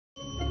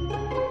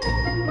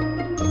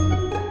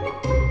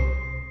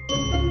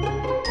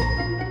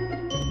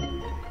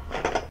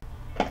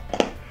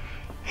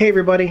Hey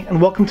everybody,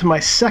 and welcome to my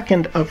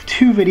second of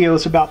two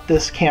videos about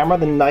this camera,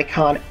 the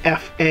Nikon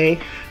FA.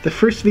 The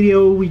first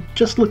video we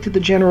just looked at the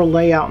general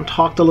layout and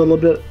talked a little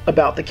bit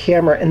about the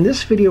camera. In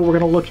this video we're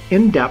going to look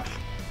in depth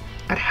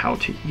at how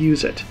to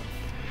use it.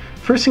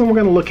 First thing we're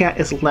going to look at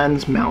is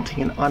lens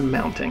mounting and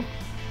unmounting.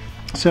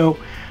 So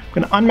I'm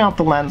going to unmount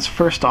the lens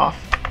first off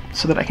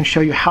so that I can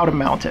show you how to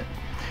mount it.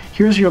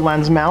 Here's your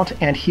lens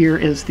mount and here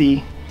is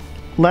the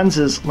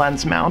lens's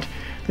lens mount.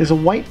 There's a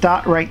white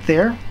dot right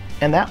there,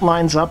 and that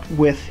lines up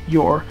with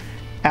your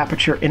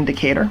aperture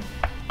indicator.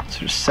 So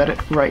just set it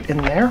right in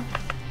there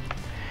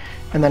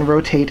and then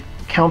rotate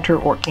counter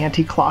or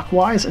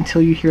anti-clockwise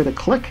until you hear the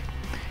click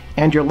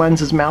and your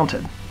lens is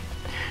mounted.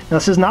 Now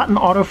this is not an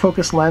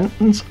autofocus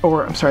lens,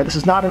 or I'm sorry, this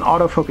is not an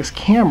autofocus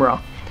camera,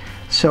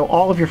 so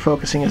all of your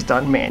focusing is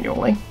done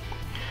manually.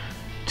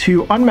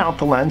 To unmount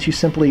the lens, you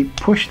simply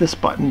push this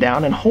button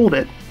down and hold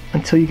it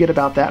until you get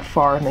about that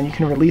far, and then you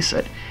can release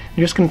it.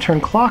 You're just going to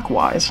turn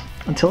clockwise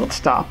until it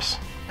stops,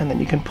 and then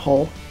you can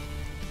pull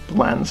the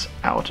lens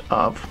out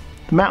of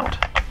the mount.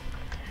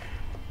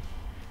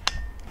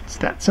 It's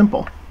that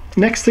simple.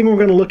 Next thing we're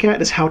going to look at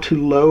is how to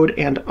load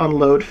and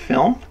unload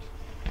film.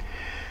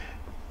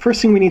 First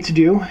thing we need to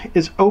do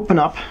is open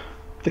up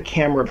the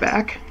camera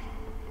back,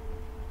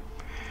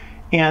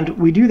 and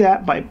we do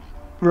that by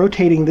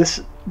rotating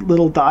this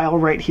little dial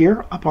right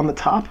here up on the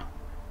top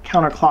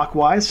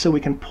counterclockwise so we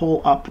can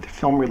pull up the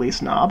film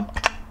release knob.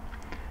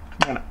 I'm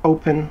going to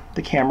open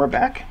the camera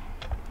back.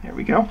 There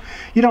we go.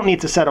 You don't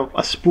need to set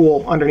a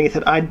spool underneath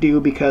it. I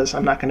do because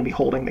I'm not going to be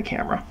holding the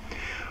camera.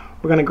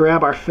 We're going to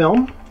grab our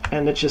film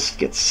and it just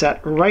gets set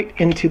right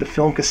into the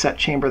film cassette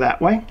chamber that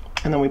way.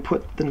 And then we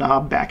put the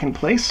knob back in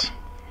place.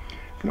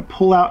 I'm going to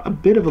pull out a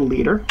bit of a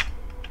leader.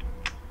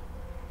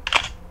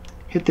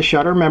 Hit the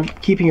shutter. Remember,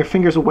 keeping your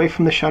fingers away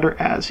from the shutter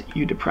as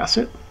you depress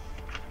it.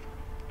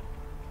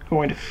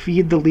 Going to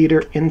feed the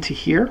leader into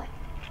here.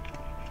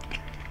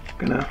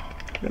 I'm going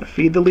to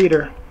feed the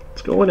leader.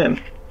 It's going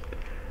in.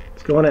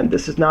 It's going in.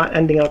 This is not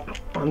ending up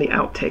on the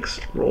outtakes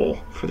roll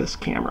for this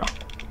camera.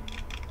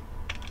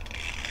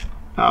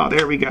 Oh,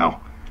 there we go.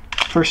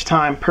 First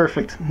time,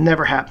 perfect.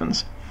 Never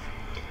happens.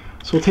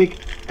 So we'll take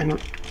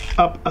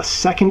up a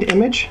second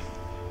image,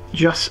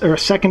 or a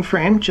second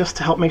frame, just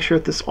to help make sure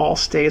that this all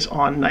stays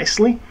on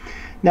nicely.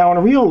 Now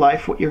in real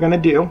life, what you're going to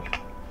do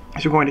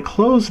is you're going to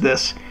close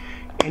this,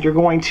 and you're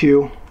going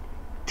to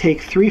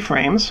take 3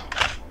 frames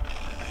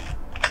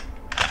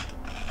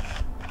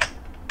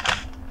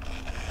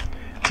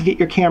to get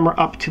your camera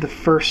up to the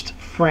first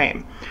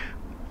frame.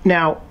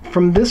 Now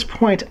from this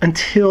point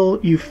until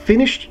you've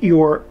finished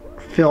your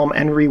film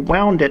and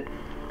rewound it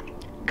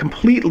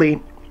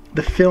completely,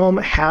 the film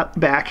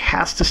back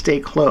has to stay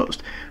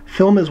closed.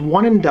 Film is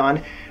one and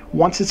done.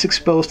 Once it's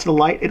exposed to the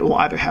light, it will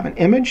either have an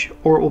image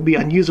or it will be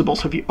unusable.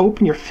 So if you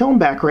open your film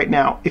back right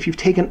now, if you've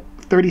taken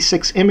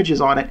 36 images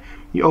on it,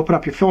 you open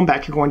up your film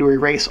back, you're going to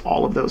erase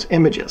all of those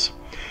images.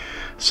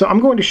 So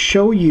I'm going to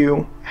show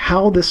you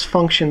how this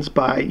functions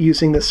by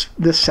using this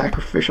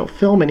sacrificial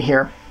film in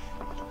here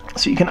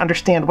so you can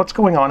understand what's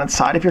going on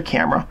inside of your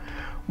camera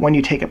when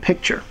you take a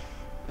picture.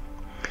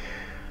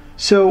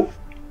 So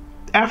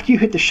after you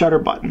hit the shutter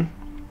button,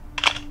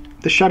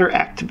 the shutter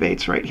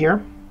activates right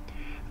here.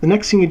 The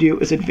next thing you do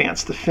is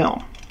advance the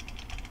film.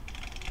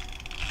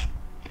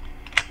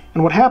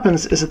 And what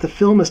happens is that the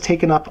film is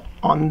taken up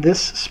on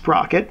this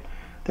sprocket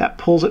that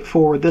pulls it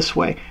forward this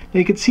way. Now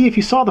you can see, if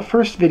you saw the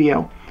first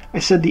video, I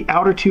said the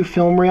outer 2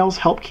 film rails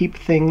help keep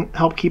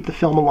the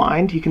film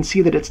aligned. You can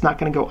see that it's not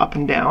going to go up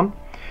and down.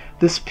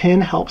 This pin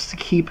helps to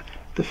keep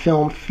the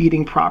film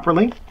feeding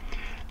properly.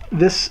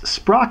 This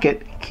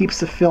sprocket keeps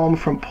the film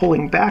from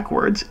pulling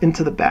backwards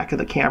into the back of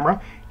the camera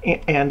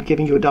and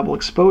giving you a double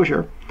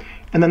exposure.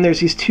 And then there's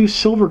these 2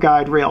 silver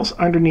guide rails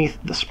underneath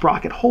the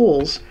sprocket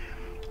holes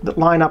that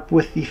line up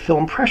with the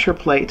film pressure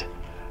plate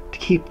to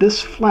keep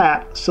this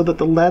flat so that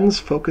the lens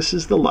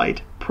focuses the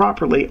light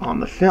properly on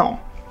the film.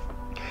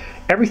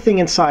 Everything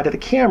inside of the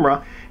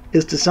camera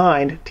is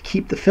designed to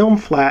keep the film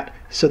flat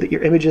so that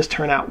your images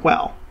turn out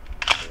well.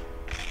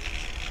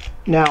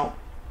 Now,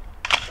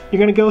 you're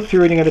going to go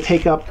through and you're going to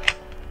take up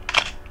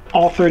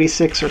all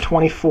 36 or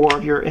 24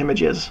 of your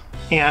images,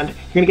 and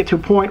you're going to get to a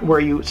point where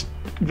you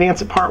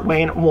advance it part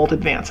way and it won't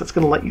advance. It's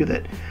going to let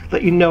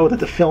you know that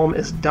the film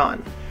is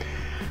done.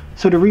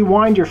 So to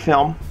rewind your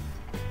film,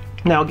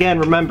 now again,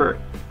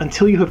 remember,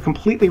 until you have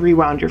completely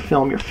rewound your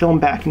film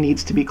back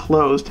needs to be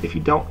closed if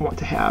you don't want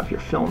to have your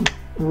film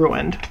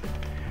ruined.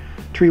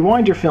 To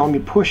rewind your film, you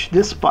push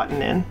this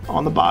button in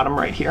on the bottom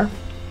right here.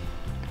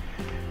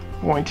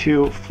 I'm going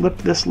to flip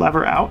this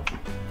lever out,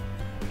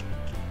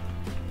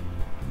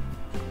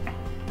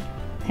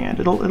 and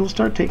it'll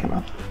start taking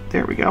up.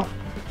 There we go.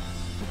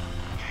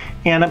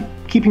 And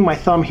I'm keeping my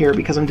thumb here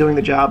because I'm doing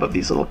the job of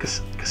these little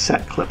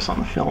cassette clips on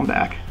the film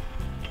back.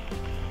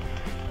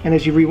 And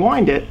as you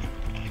rewind it,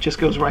 it just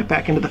goes right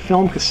back into the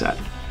film cassette.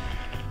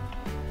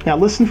 Now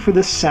listen for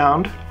this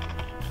sound.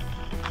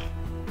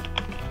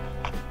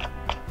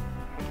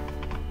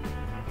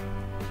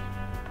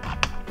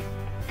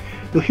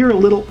 You'll hear a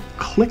little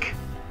click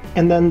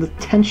and then the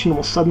tension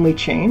will suddenly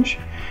change.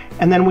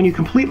 And then when you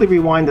completely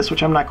rewind this,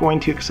 which I'm not going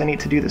to because I need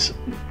to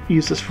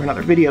use this for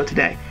another video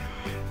today,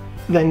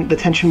 then the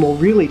tension will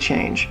really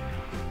change,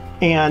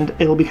 and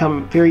it'll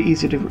become very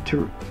easy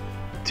to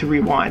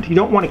rewind. You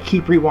don't want to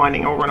keep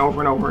rewinding over and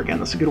over and over again.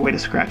 That's a good way to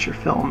scratch your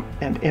film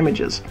and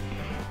images.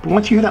 But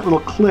once you hear that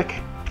little click,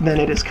 then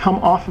it has come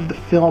off of the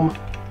film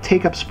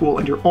take-up spool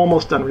and you're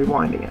almost done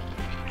rewinding it.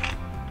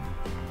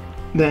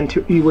 Then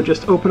you would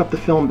just open up the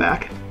film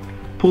back,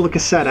 pull the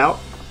cassette out,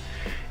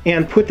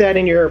 and put that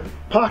in your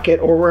pocket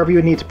or wherever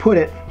you need to put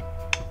it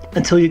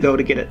until you go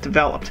to get it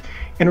developed.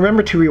 And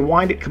remember to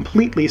rewind it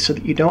completely so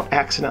that you don't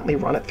accidentally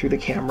run it through the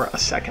camera a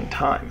second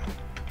time.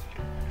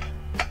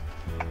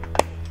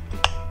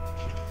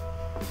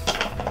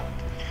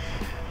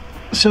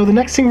 So the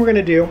next thing we're going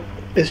to do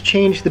is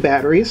change the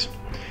batteries.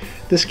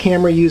 This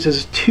camera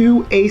uses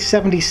two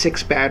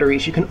A76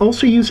 batteries. You can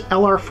also use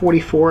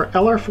LR44.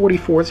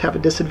 LR44s have a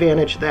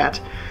disadvantage that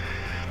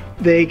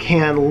they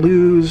can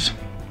lose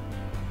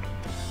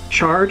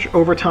charge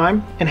over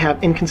time and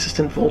have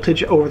inconsistent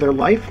voltage over their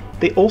life.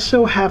 They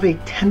also have a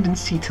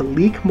tendency to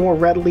leak more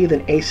readily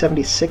than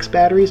A76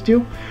 batteries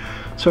do.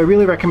 So I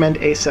really recommend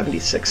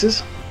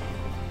A76s.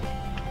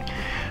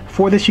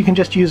 For this you can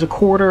just use a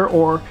quarter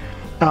or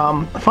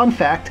fun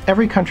fact,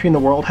 every country in the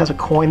world has a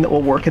coin that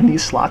will work in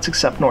these slots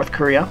except North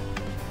Korea.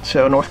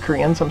 So North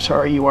Koreans, I'm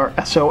sorry, you are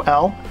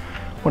SOL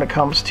when it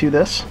comes to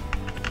this.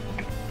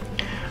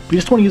 We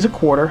just want to use a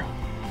quarter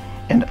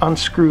and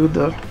unscrew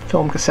the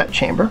film cassette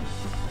chamber.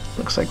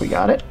 Looks like we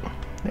got it.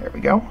 There we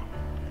go.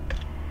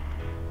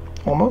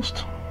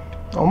 Almost.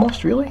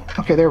 Almost, really?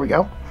 Okay, there we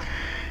go.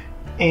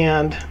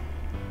 And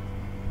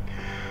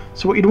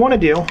so what you'd want to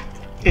do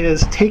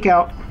is take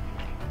out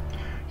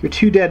your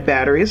two dead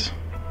batteries.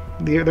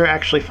 They're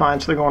actually fine,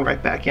 so they're going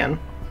right back in.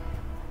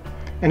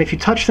 And if you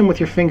touch them with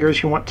your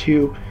fingers, you want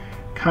to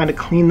kind of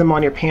clean them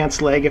on your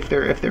pants leg if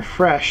they're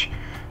fresh,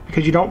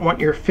 because you don't want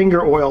your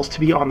finger oils to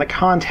be on the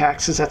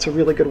contacts, as that's a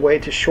really good way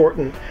to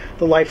shorten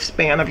the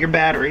lifespan of your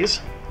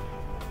batteries.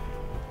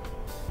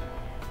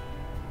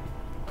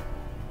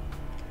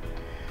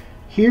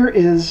 Here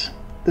is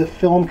the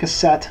film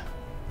cassette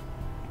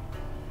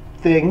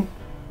thing,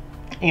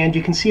 and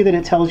you can see that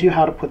it tells you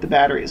how to put the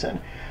batteries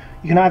in.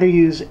 You can either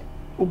use,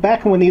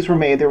 back when these were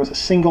made, there was a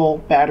single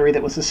battery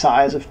that was the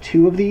size of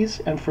two of these,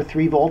 and for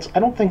 3 volts.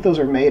 I don't think those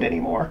are made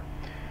anymore.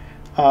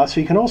 So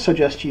you can also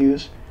just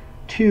use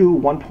two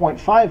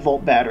 1.5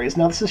 volt batteries.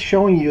 Now this is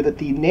showing you that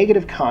the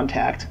negative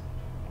contact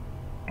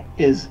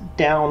is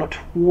down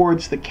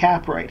towards the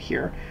cap right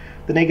here.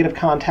 The negative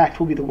contact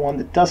will be the one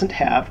that doesn't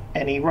have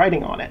any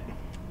writing on it.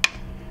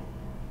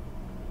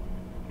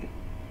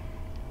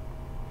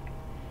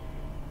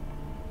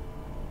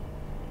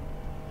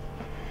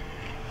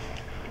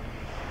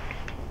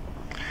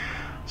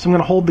 So I'm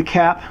going to hold the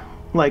cap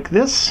like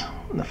this.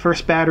 The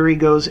first battery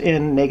goes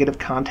in, negative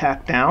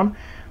contact down.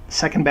 The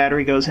second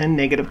battery goes in,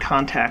 negative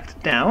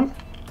contact down.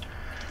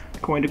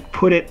 I'm going to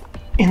put it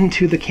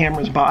into the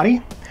camera's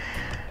body.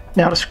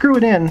 Now to screw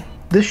it in,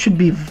 this should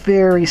be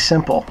very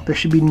simple. There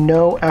should be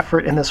no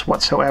effort in this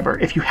whatsoever.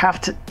 If you have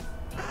to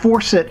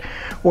force it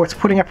or it's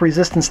putting up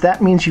resistance,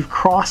 that means you've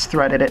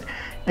cross-threaded it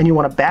and you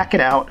want to back it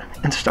out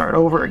and start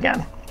over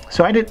again.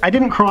 So I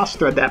didn't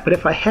cross-thread that, but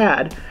if I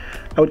had,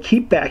 I would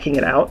keep backing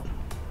it out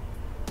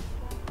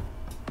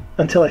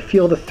until I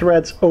feel the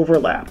threads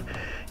overlap.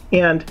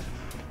 And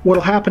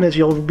what'll happen is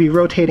you'll be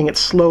rotating it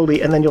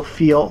slowly, and then you'll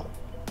feel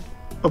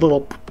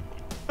the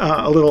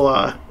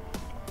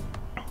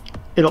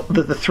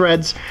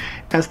threads,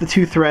 as the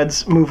two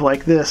threads move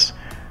like this,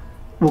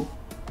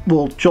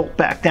 will jolt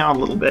back down a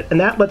little bit, and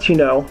that lets you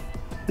know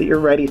that you're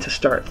ready to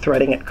start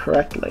threading it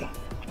correctly.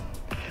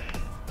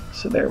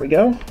 So there we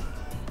go.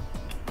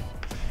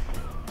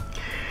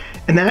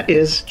 And that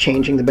is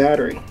changing the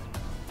battery.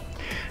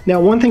 Now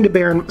one thing to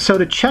bear in, so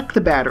to check the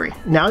battery,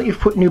 now that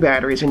you've put new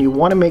batteries and you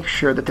want to make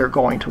sure that they're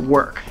going to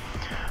work,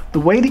 the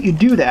way that you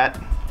do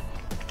that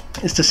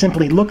is to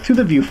simply look through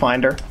the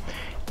viewfinder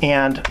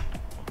and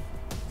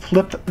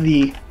flip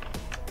the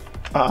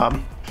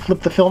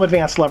film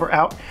advance lever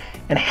out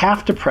and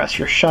have to press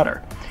your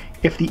shutter.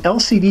 If the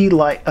LCD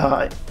light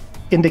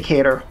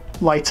indicator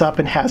lights up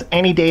and has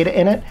any data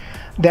in it,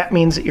 that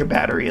means that your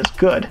battery is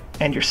good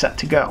and you're set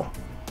to go.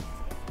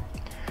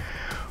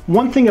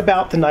 One thing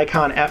about the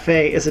Nikon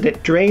FA is that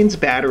it drains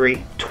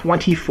battery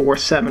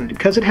 24/7.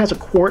 Because it has a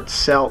quartz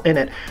cell in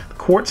it, the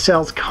quartz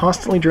cell is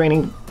constantly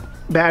draining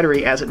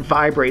battery as it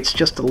vibrates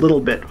just a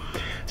little bit.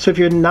 So if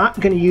you're not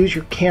going to use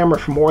your camera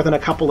for more than a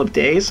couple of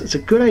days, it's a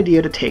good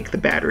idea to take the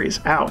batteries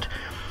out.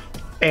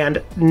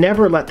 And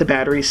never let the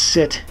batteries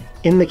sit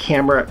in the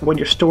camera when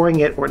you're storing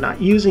it or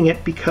not using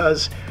it,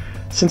 because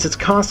since it's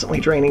constantly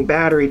draining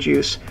battery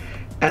juice,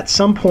 at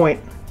some point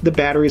the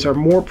batteries are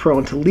more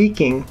prone to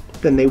leaking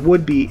than they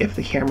would be if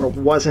the camera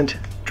wasn't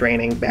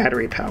draining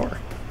battery power.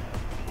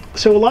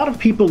 So a lot of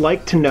people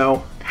like to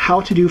know how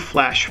to do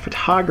flash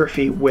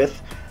photography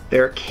with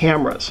their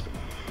cameras.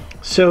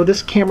 So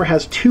this camera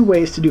has two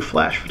ways to do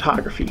flash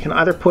photography. You can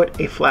either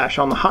put a flash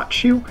on the hot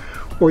shoe,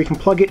 or you can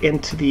plug it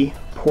into the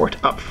port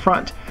up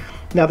front.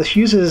 Now this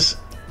uses,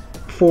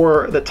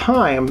 for the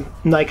time,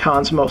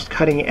 Nikon's most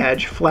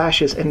cutting-edge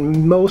flashes,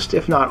 and most,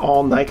 if not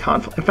all,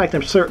 Nikon, in fact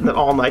I'm certain that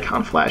all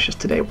Nikon flashes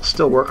today will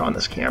still work on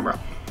this camera,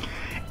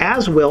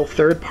 as will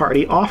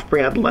third-party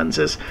off-brand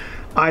lenses,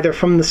 either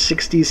from the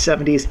 60s,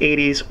 70s,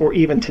 80s, or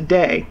even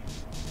today.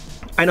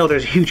 I know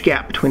there's a huge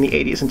gap between the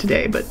 80s and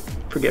today, but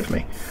forgive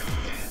me.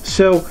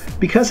 So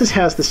because this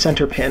has the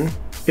center pin,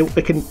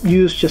 it can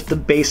use just the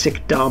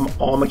basic dumb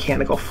all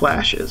mechanical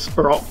flashes,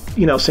 or all,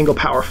 single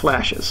power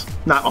flashes.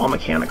 Not all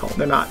mechanical,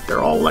 they're not, they're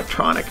all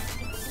electronic.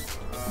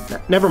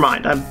 Never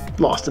mind, I'm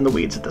lost in the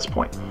weeds at this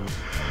point.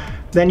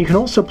 Then you can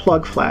also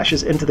plug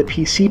flashes into the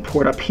PC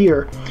port up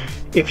here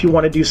if you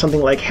want to do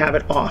something like have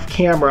it off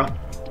camera,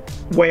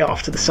 way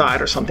off to the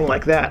side or something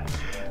like that.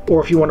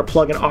 Or if you want to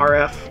plug an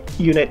RF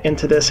unit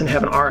into this and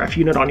have an RF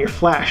unit on your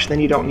flash, then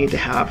you don't need to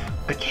have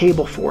a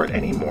cable for it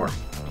anymore.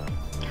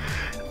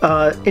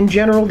 In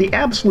general, the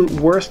absolute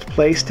worst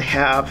place to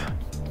have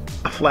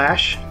a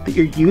flash that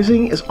you're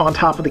using is on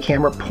top of the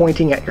camera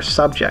pointing at your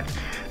subject.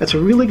 That's a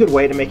really good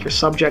way to make your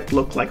subject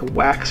look like a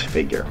wax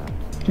figure.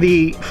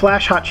 The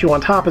flash hot shoe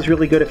on top is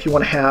really good if you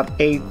want to have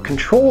a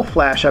control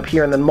flash up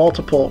here and then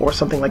multiple or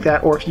something like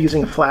that, or if you're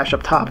using a flash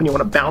up top and you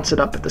want to bounce it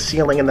up at the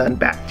ceiling and then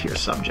back to your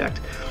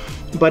subject.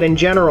 But in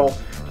general,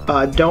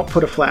 don't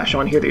put a flash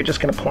on here that you're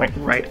just going to point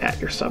right at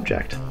your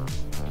subject.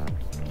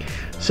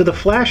 So the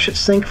flash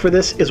sync for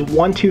this is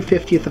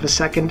 1/250th of a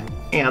second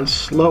and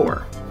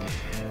slower.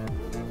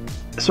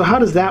 So how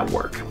does that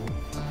work?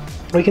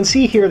 We can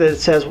see here that it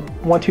says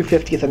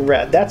 1/250th in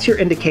red. That's your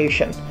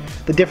indication.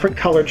 The different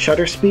colored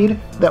shutter speed,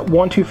 that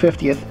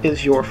 1/250th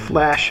is your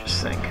flash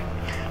sync.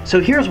 So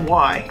here's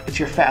why it's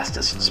your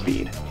fastest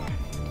speed.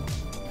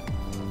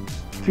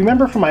 If you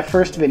remember from my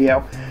first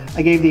video,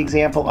 I gave the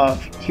example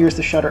of here's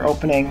the shutter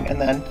opening and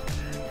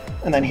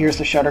then here's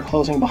the shutter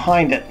closing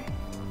behind it.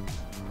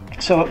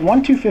 So at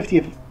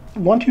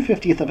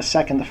 1/250th of a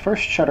second, the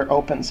first shutter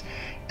opens,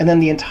 and then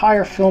the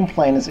entire film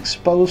plane is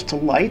exposed to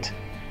light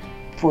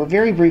for a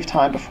very brief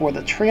time before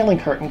the trailing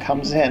curtain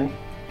comes in,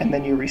 and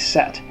then you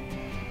reset.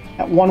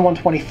 At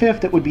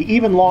 1/125th, it would be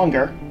even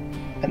longer,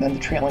 and then the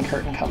trailing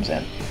curtain comes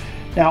in.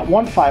 Now at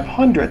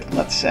 1/500th,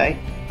 let's say,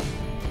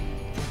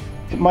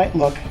 it might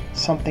look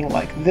something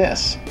like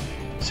this.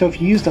 So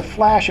if you used a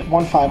flash at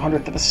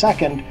 1/500th of a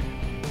second,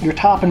 your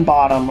top and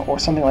bottom, or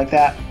something like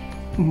that,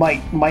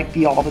 might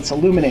be all that's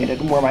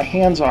illuminated, and where my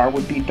hands are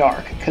would be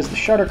dark, because the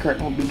shutter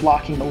curtain would be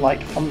blocking the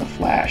light from the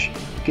flash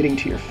getting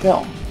to your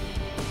film.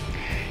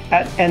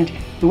 And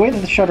the way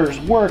that the shutters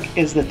work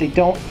is that they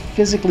don't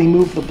physically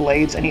move the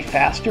blades any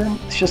faster,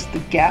 it's just the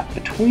gap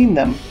between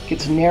them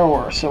gets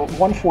narrower. So at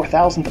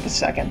 1/4000th of a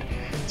second,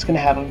 it's going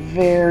to have a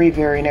very,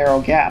 very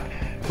narrow gap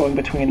going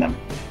between them.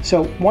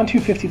 So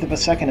 1/250th of a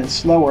second and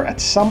slower, at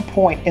some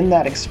point in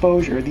that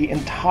exposure, the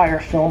entire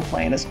film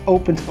plane is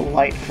open to the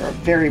light for a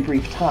very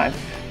brief time.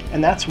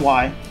 And that's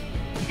why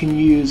you can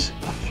use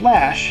a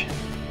flash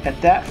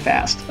at that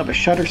fast of a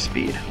shutter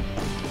speed.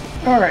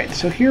 Alright,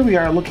 so here we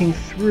are looking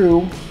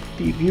through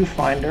the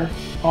viewfinder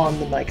on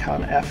the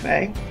Nikon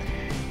FA.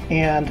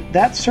 And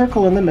that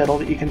circle in the middle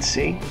that you can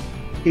see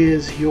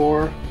is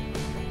your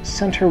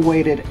center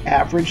weighted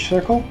average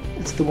circle.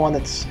 It's the one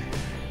that's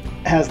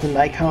has the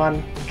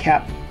Nikon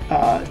cap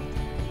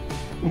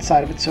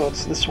inside of it, so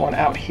it's this one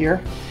out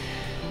here.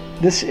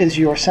 This is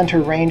your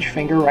center range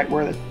finger, right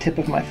where the tip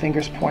of my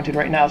finger's pointed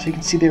right now. So you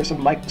can see there's a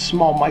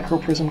small micro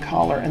prism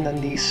collar and then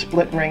the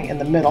split ring in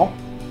the middle.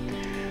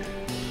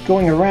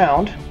 Going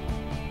around,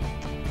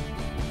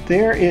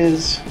 there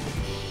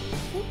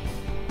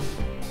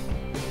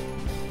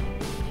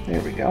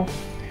we go.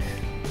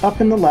 Up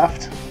in the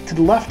left, to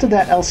the left of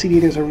that LCD,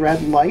 there's a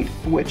red light,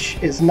 which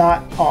is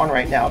not on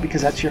right now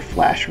because that's your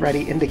flash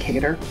ready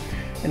indicator,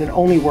 and it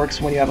only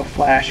works when you have a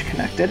flash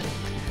connected.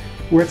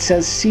 Where it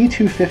says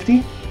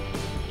C250,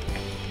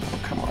 oh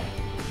come on,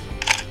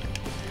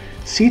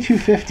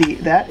 C250,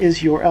 that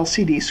is your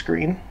LCD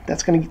screen.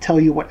 That's going to tell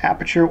you what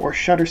aperture or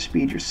shutter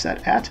speed you're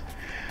set at.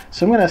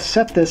 So I'm going to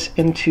set this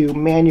into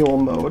manual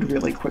mode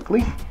really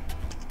quickly.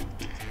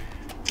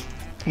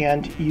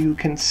 And you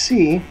can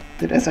see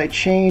that as I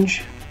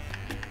change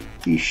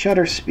the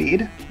shutter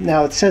speed,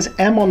 now it says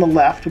M on the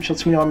left, which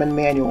lets me know I'm in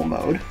manual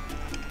mode.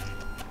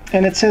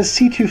 And it says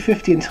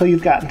C250 until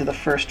you've gotten to the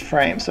first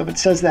frame. So if it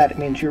says that, it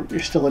means you're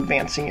still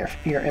advancing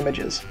your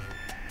images.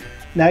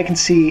 Now you can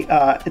see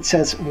it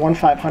says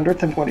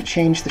 1/500th. I'm going to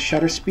change the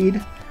shutter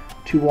speed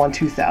to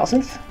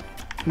 1/2000th.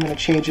 I'm going to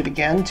change it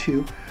again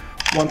to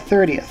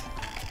 1/30th.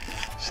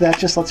 So that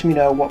just lets me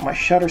know what my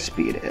shutter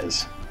speed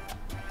is.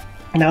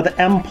 Now the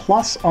M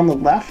plus on the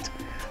left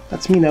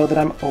lets me know that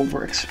I'm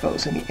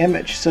overexposing the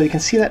image. So you can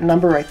see that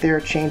number right there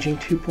changing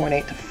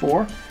 2.8 to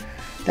 4.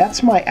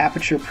 That's my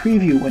aperture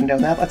preview window,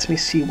 and that lets me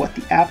see what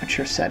the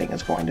aperture setting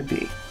is going to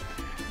be.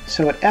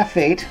 So at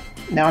f8,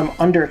 now I'm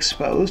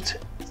underexposed,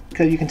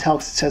 because you can tell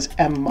it says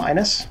M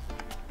minus.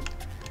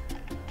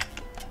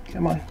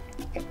 Come on,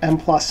 M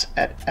plus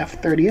at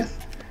f30th,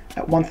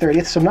 at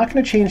 1/30th. So I'm not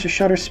going to change the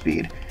shutter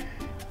speed.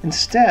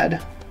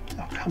 Instead,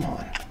 oh come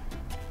on,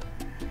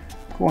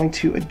 I'm going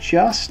to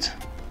adjust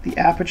the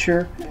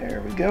aperture.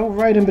 There we go,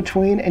 right in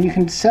between, and you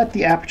can set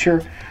the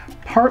aperture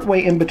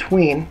partway in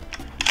between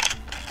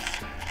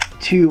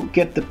to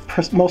get the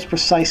most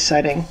precise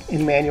setting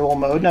in manual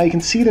mode. Now you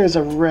can see there's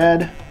a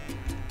red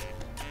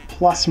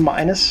plus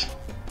minus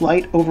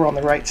light over on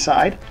the right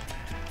side.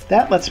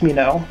 That lets me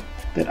know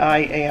that I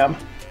am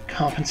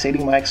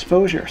compensating my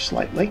exposure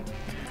slightly.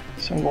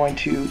 So I'm going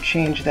to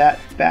change that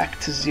back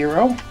to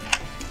 0.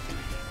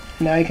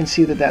 Now you can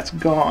see that that's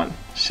gone.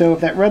 So if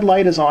that red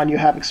light is on, you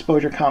have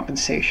exposure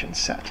compensation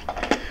set.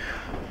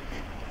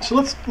 So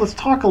let's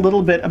talk a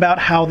little bit about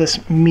how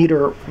this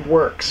meter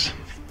works.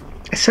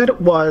 I said it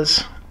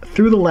was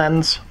through the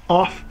lens,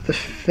 off the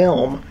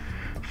film,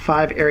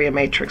 5-area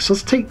matrix. So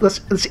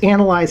let's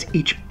analyze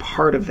each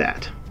part of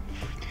that.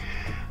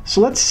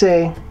 So let's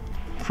say,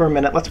 for a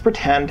minute, let's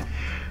pretend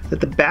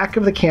that the back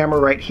of the camera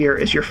right here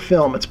is your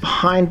film. It's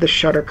behind the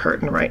shutter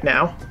curtain right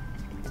now,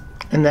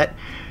 and that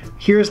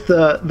here's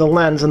the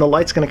lens, and the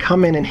light's going to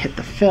come in and hit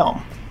the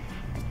film.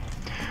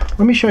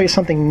 Let me show you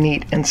something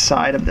neat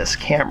inside of this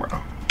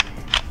camera.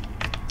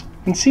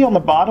 You can see on the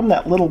bottom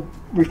that little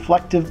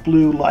reflective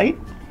blue light.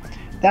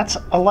 That's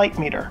a light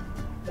meter.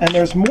 And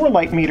there's more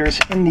light meters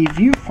in the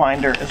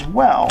Viewfinder as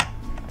well.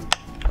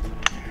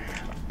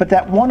 But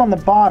that one on the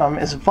bottom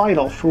is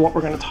vital for what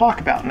we're going to talk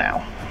about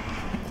now.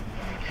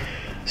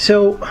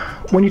 So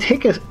when you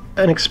take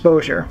an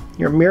exposure,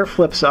 your mirror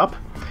flips up,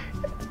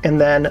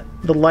 and then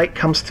the light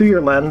comes through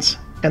your lens,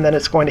 and then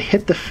it's going to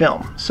hit the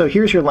film. So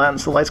here's your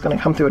lens, the light's going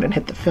to come through it and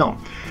hit the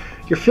film.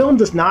 Your film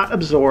does not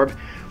absorb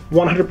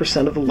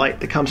 100% of the light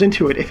that comes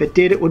into it. If it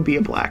did, it would be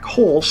a black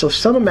hole, so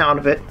some amount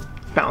of it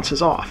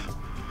bounces off.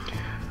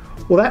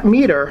 Well, that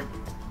meter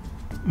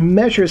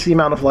measures the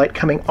amount of light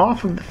coming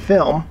off of the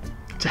film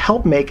to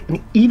help make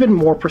an even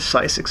more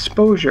precise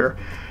exposure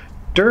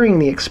during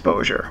the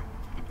exposure.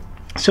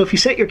 So if you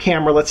set your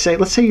camera, let's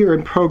say you're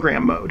in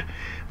program mode.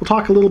 We'll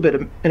talk a little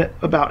bit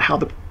about how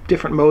the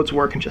different modes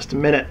work in just a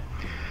minute.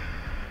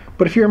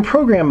 But if you're in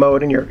program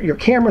mode and your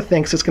camera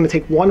thinks it's going to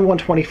take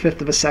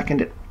 1/125th of a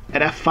second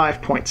at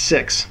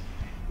f5.6,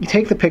 you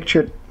take the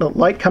picture, the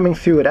light coming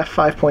through at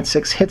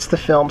f5.6 hits the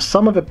film,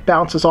 some of it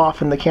bounces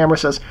off, and the camera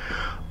says,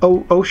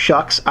 oh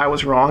shucks, I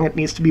was wrong, it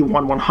needs to be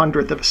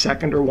 1/100th of a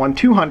second or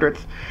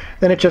 1/200th,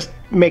 then it just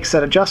makes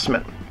that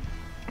adjustment.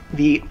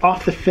 The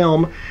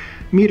off-the-film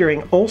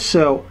metering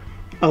also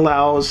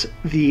allows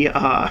the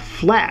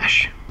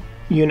flash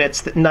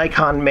units that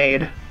Nikon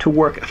made to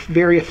work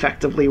very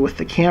effectively with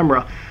the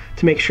camera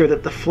to make sure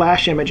that the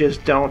flash images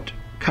don't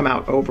come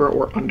out over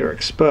or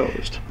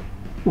underexposed.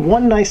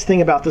 One nice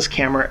thing about this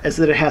camera is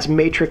that it has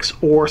matrix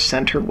or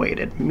center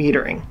weighted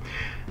metering.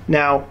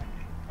 Now,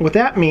 what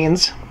that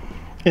means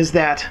is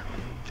that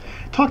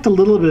I talked a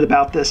little bit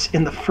about this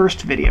in the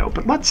first video,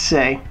 but let's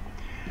say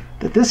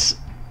that this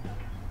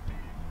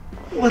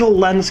little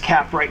lens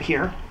cap right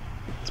here,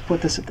 let's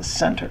put this at the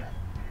center.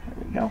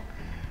 There we go.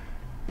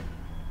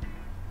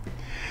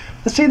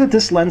 Let's say that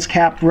this lens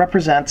cap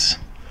represents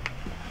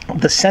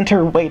the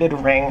center weighted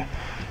ring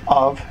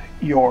of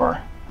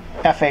your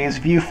FA's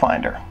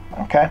viewfinder.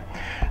 Okay,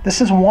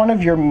 this is one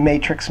of your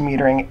matrix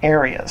metering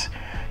areas.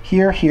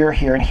 Here, here,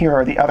 here, and here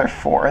are the other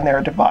 4, and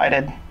they're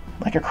divided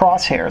like a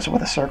crosshairs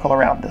with a circle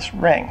around this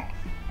ring.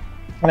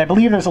 And I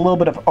believe there's a little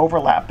bit of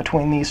overlap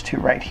between these two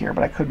right here,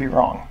 but I could be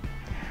wrong.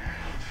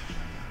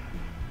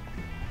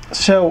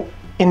 So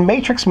in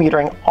matrix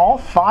metering, all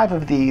 5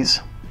 of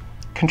these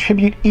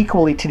contribute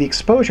equally to the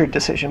exposure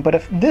decision, but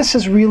if this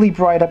is really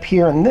bright up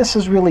here and this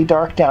is really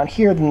dark down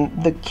here, then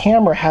the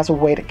camera has a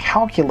way to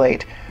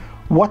calculate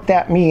what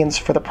that means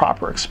for the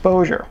proper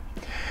exposure.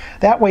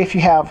 That way, if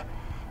you have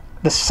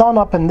the sun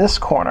up in this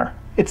corner,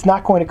 it's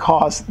not going to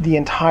cause the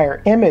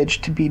entire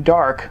image to be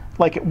dark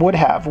like it would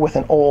have with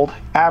an old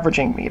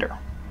averaging meter.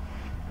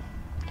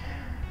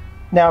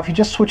 Now, if you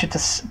just switch it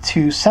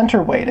to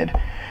center weighted,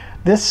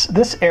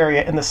 this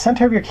area in the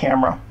center of your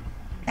camera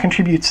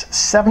contributes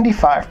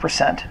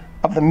 75%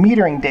 of the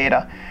metering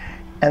data,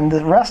 and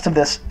the rest of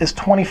this is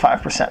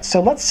 25%.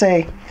 So let's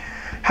say,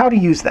 how to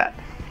use that.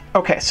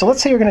 Okay, so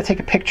let's say you're going to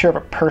take a picture of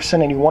a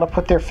person and you want to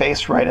put their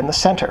face right in the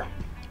center.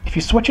 If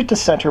you switch it to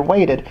center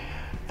weighted,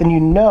 then you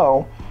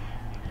know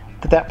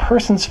that that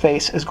person's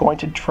face is going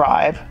to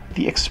drive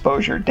the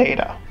exposure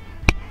data.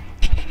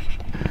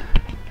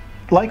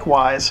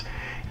 Likewise,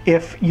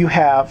 if you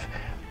have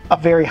a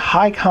very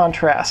high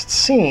contrast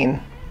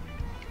scene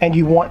and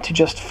you want to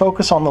just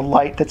focus on the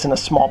light that's in a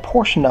small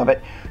portion of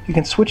it, you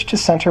can switch to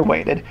center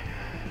weighted,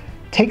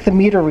 take the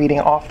meter reading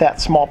off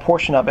that small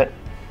portion of it,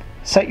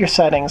 set your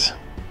settings,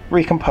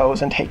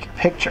 recompose, and take your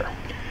picture.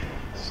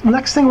 So the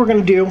next thing we're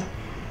going to do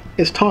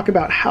is talk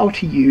about how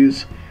to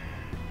use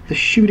the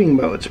shooting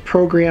modes: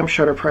 program,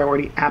 shutter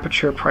priority,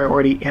 aperture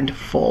priority, and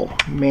full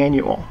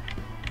manual.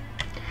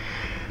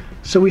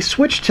 So we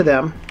switch to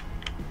them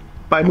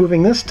by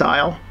moving this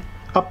dial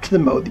up to the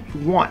mode that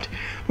you want.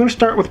 I'm going to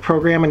start with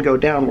program and go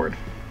downward.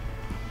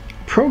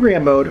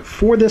 Program mode,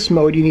 for this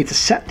mode you need to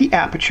set the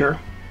aperture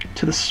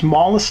to the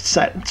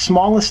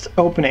smallest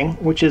opening,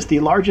 which is the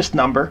largest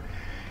number,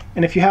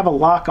 And if you have a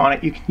lock on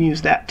it, you can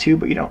use that too,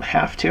 but you don't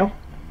have to.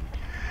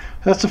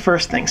 That's the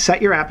first thing.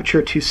 Set your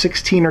aperture to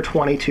 16 or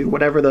 22,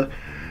 whatever the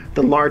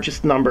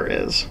largest number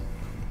is.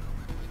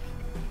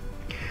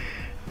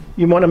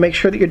 You want to make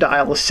sure that your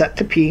dial is set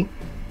to P.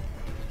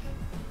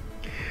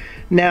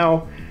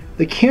 Now,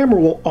 the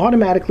camera will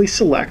automatically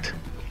select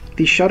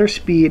the shutter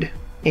speed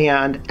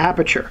and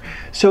aperture.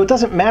 So it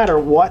doesn't matter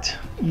what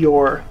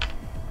your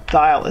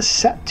dial is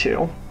set to.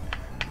 You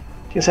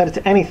can set it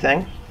to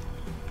anything.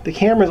 The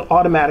camera is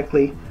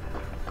automatically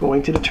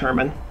going to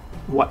determine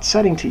what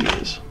setting to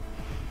use.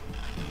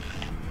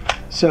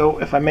 So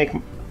if I make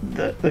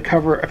if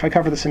I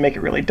cover this and make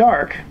it really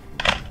dark,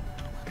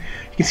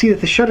 you can see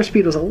that the shutter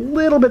speed was a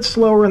little bit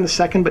slower in the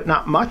second, but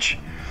not much,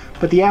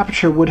 but the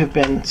aperture would have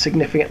been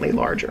significantly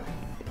larger.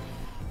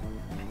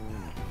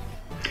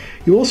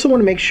 You also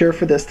want to make sure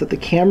for this that the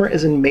camera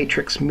is in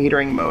matrix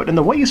metering mode, and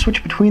the way you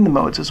switch between the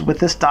modes is with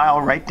this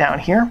dial right down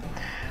here.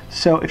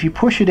 So if you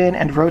push it in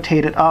and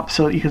rotate it up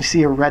so that you can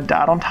see a red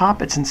dot on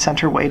top, it's in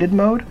center weighted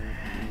mode.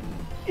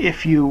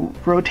 If you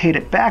rotate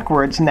it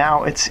backwards,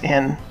 now it's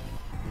in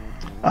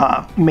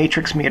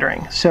matrix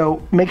metering.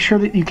 So make sure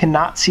that you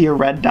cannot see a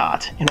red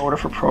dot in order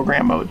for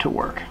program mode to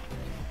work.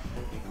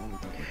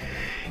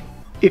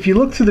 If you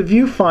look through the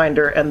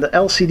viewfinder and the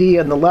LCD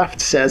on the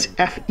left says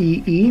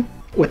FEE,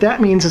 what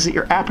that means is that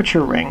your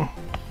aperture ring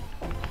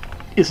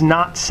is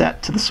not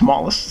set to the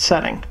smallest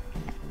setting.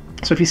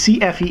 So if you see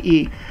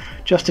FEE,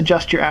 just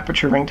adjust your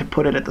aperture ring to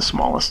put it at the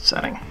smallest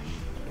setting.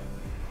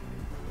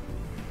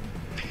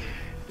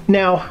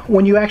 Now,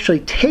 when you actually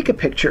take a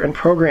picture in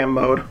program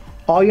mode,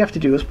 all you have to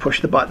do is push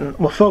the button,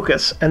 well,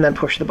 focus, and then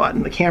push the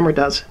button. The camera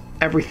does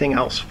everything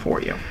else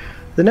for you.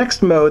 The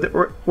next mode that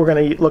we're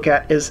going to look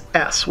at is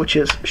S, which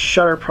is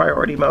shutter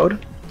priority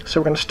mode. So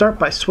we're going to start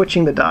by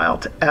switching the dial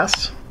to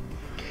S.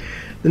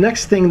 The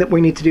next thing that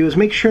we need to do is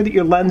make sure that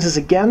your lens is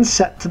again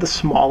set to the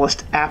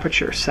smallest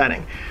aperture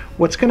setting.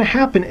 What's going to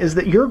happen is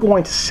that you're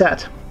going to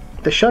set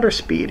the shutter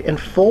speed in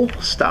full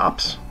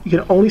stops. You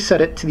can only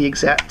set it to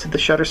the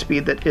shutter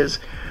speed that is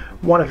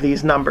one of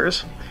these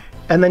numbers.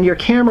 And then your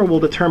camera will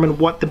determine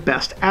what the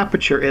best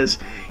aperture is.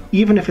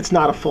 Even if it's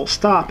not a full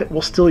stop, it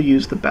will still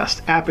use the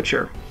best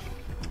aperture.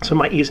 So it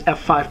might use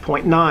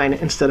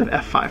f5.9 instead of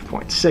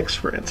f5.6,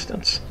 for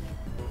instance.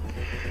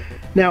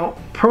 Now,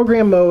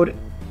 program mode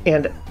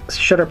and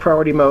shutter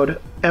priority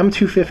mode,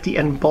 M250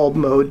 and bulb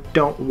mode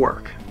don't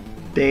work.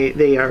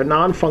 They are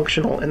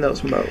non-functional in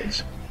those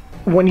modes.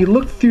 When you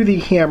look through the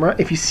camera,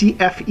 if you see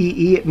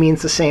FEE, it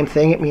means the same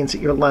thing. It means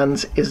that your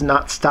lens is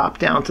not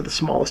stopped down to the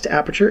smallest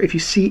aperture. If you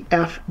see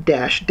F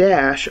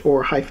 --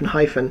 or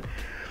 --,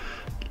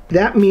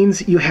 that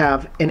means you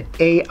have an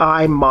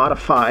AI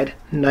modified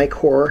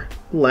Nikon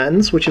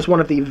lens, which is one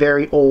of the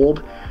very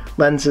old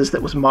lenses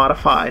that was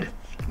modified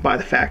by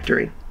the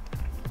factory,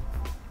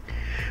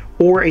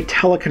 or a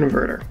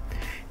teleconverter.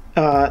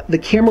 The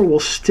camera will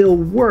still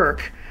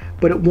work,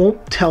 but it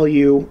won't tell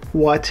you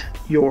what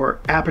your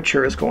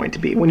aperture is going to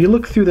be. When you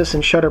look through this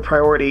in shutter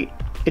priority,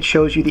 it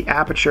shows you the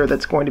aperture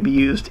that's going to be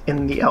used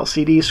in the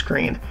LCD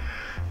screen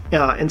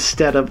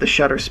instead of the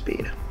shutter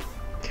speed.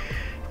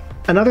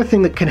 Another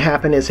thing that can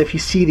happen is if you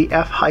see the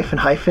F-,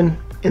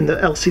 in the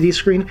LCD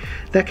screen,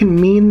 that can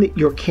mean that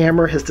your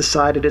camera has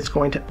decided it's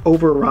going to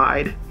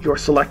override your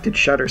selected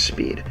shutter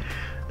speed.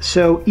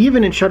 So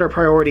even in shutter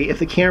priority, if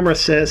the camera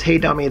says, hey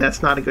dummy,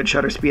 that's not a good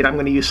shutter speed, I'm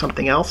going to use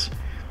something else,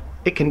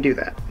 it can do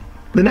that.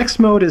 The next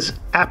mode is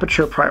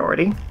aperture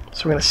priority.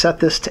 So we're going to set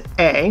this to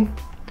A.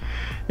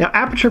 Now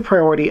aperture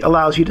priority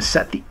allows you to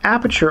set the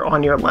aperture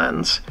on your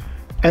lens,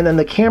 and then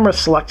the camera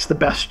selects the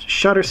best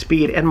shutter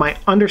speed, and my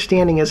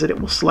understanding is that it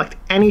will select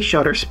any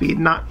shutter speed,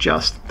 not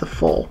just the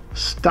full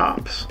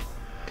stops.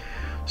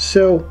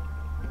 So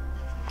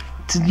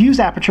to use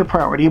aperture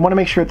priority, you want to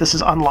make sure that this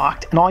is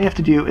unlocked, and all you have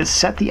to do is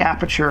set the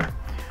aperture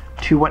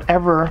to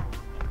whatever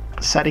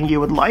setting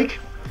you would like,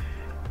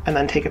 and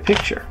then take a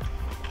picture.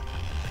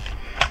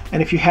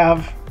 And if you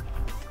have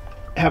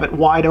it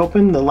wide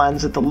open, the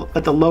lens at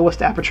the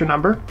lowest aperture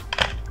number,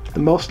 the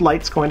most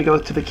light's going to go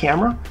to the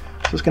camera,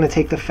 so it's going to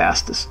take the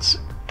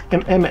fastest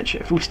image.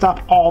 If we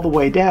stop all the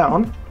way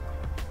down,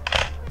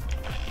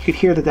 you could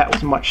hear that that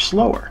was much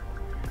slower,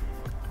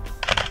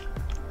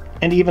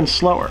 and even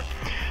slower.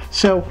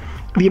 So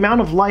the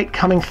amount of light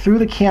coming through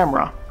the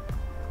camera,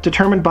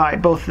 determined by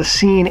both the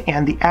scene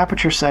and the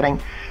aperture setting,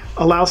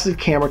 allows the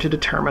camera to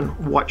determine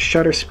what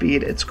shutter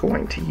speed it's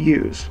going to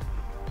use.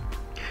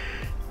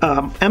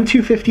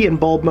 M250 and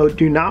bulb mode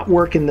do not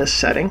work in this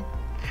setting,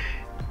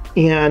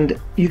 and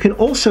you can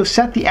also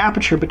set the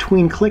aperture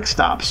between click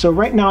stops. So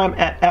right now I'm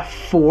at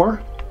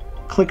f4,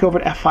 click over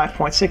to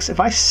f5.6. If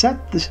I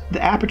set the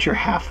aperture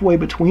halfway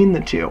between the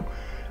two,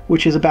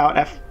 which is about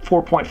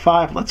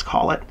f4.5, let's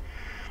call it,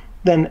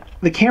 then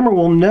the camera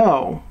will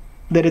know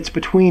that it's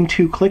between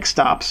two click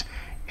stops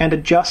and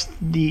adjust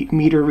the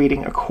meter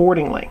reading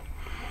accordingly.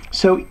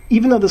 So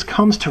even though this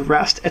comes to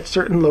rest at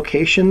certain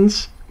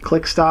locations,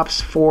 click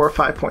stops 4,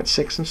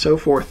 5.6, and so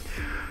forth,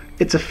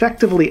 it's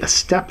effectively a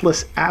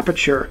stepless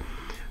aperture.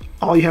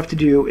 All you have to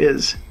do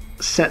is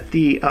set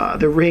the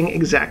ring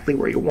exactly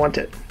where you want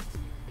it.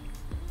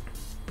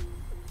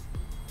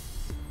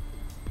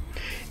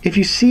 If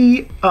you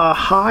see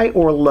high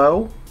or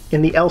low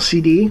in the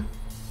LCD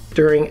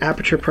during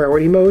aperture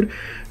priority mode,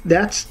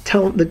 that's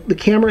the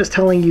camera is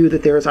telling you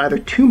that there is either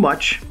too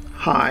much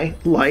high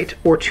light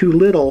or too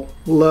little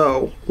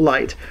low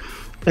light,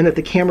 and that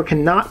the camera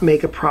cannot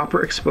make a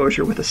proper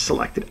exposure with a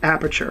selected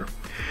aperture.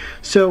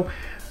 So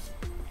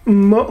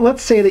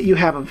let's say that you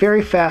have a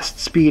very fast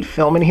speed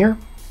film in here,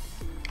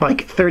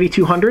 like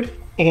 3200,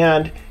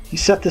 and you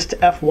set this to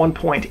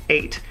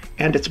f1.8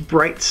 and it's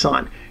bright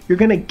sun. You're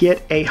going to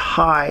get a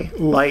high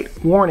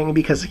light warning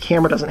because the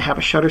camera doesn't have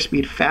a shutter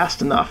speed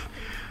fast enough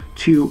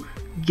to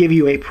give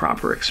you a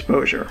proper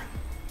exposure.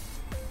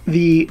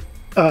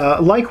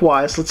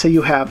 Likewise, let's say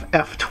you have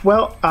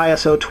f12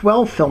 ISO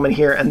 12 film in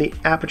here and the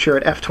aperture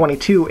at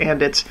f22,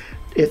 and it's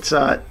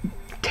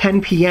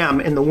 10 p.m.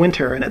 in the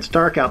winter and it's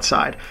dark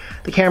outside.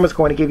 The camera's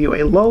going to give you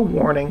a low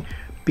warning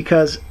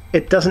because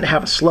it doesn't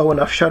have a slow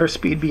enough shutter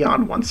speed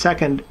beyond 1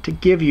 second to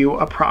give you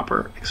a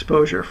proper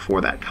exposure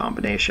for that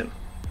combination.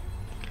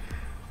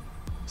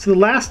 So the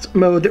last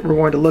mode that we're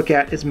going to look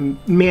at is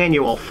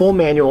manual, full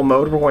manual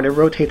mode. We're going to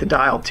rotate the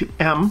dial to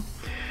M.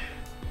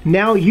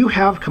 Now you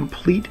have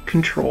complete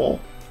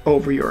control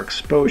over your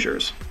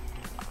exposures.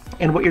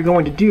 And what you're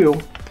going to do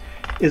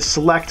is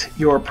select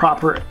your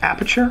proper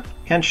aperture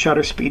and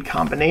shutter speed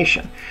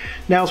combination.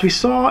 Now, as we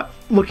saw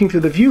looking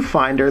through the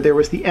viewfinder, there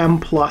was the M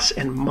plus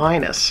and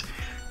minus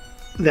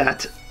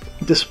that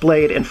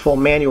displayed in full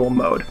manual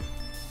mode.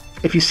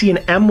 If you see an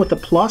M with a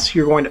plus,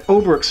 you're going to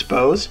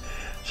overexpose.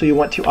 So you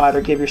want to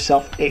either give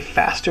yourself a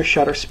faster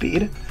shutter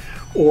speed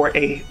or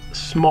a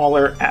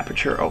smaller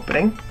aperture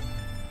opening.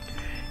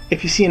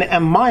 If you see an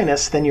M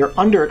minus, then you're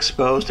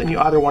underexposed and you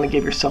either want to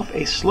give yourself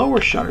a slower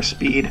shutter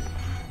speed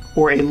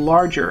or a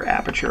larger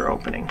aperture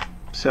opening.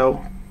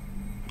 So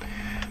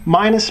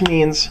minus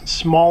means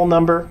small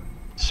number.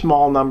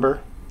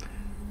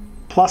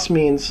 Plus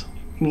means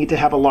you need to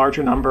have a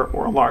larger number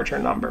or a larger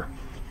number.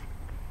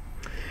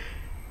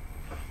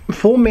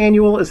 Full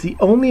manual is the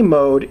only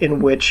mode in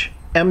which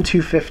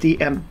M250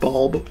 and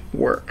bulb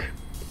work.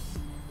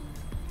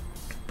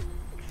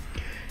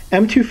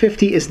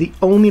 M250 is the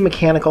only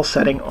mechanical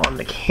setting on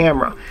the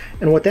camera,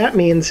 and what that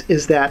means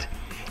is that,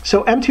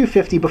 so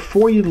M250,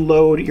 before you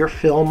load your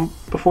film,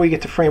 before you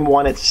get to frame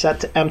 1, it's set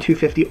to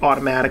M250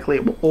 automatically.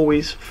 It will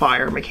always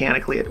fire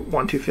mechanically at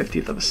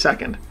 1/250th of a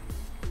second,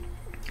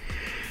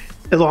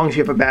 as long as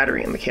you have a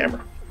battery in the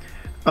camera.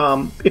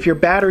 If your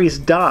batteries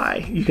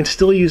die, you can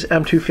still use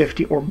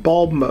M250 or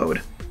bulb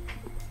mode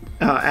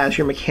as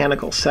your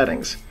mechanical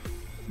settings,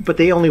 but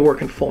they only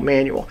work in full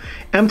manual.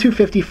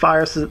 M250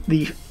 fires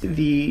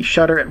the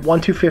shutter at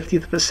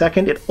 1/250th of a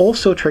second. It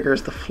also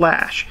triggers the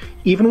flash.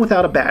 Even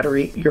without a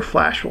battery, your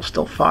flash will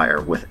still fire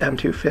with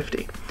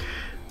M250.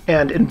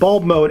 And in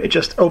bulb mode, it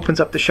just opens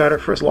up the shutter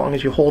for as long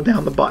as you hold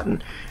down the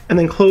button, and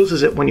then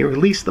closes it when you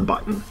release the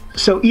button.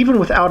 So even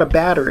without a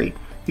battery,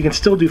 you can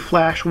still do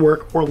flash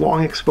work or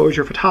long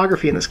exposure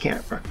photography in this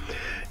camera.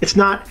 It's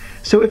not,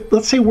 so if,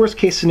 let's say worst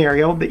case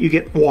scenario, that you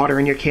get water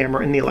in your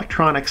camera and the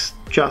electronics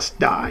just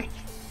die,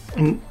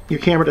 and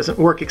your camera doesn't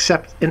work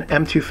except in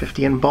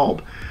M250 and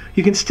bulb.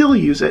 You can still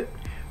use it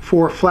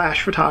for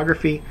flash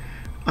photography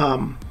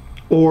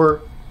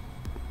or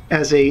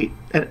as a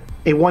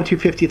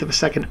 1/250th of a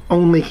second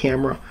only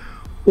camera,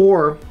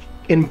 or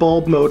in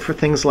bulb mode for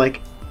things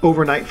like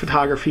overnight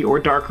photography or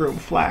darkroom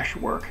flash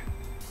work.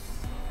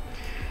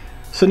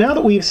 So now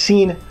that we've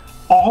seen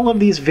all of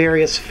these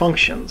various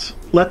functions,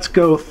 let's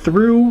go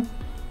through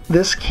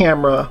this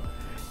camera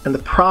and the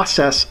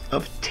process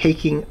of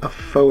taking a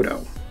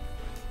photo.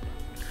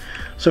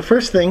 So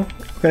first thing,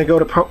 we're going to go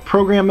to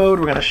program mode.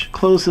 We're going to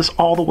close this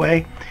all the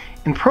way.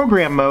 In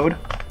program mode,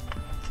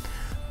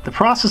 the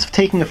process of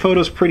taking a photo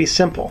is pretty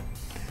simple.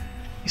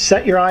 You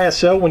set your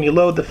ISO when you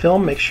load the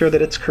film, make sure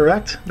that it's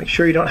correct, make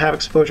sure you don't have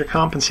exposure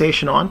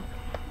compensation on.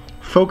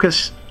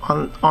 Focus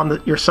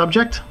on your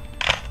subject,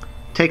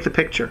 take the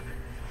picture.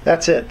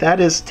 That's it.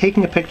 That is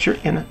taking a picture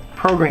in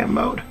program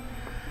mode.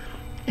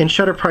 In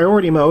shutter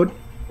priority mode,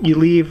 you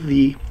leave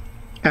the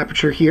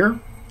aperture here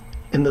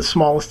in the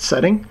smallest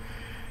setting.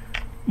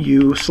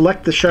 You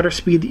select the shutter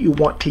speed that you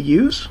want to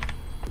use,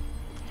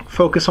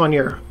 focus on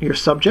your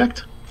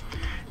subject,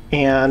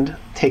 and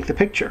take the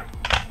picture.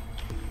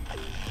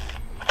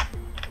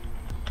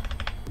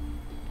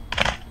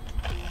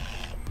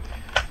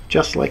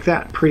 Just like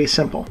that, pretty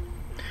simple.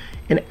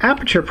 In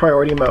aperture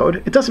priority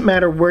mode, it doesn't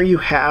matter where you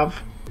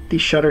have the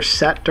shutter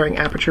set during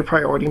aperture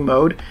priority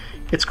mode,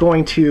 it's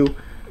going to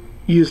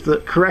use the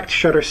correct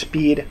shutter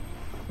speed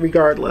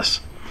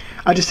regardless.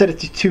 I just set it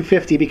to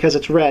 250 because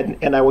it's red,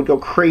 and I would go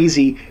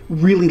crazy,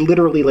 really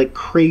literally like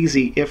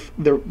crazy, if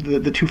the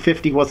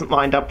 250 wasn't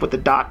lined up with the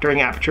dot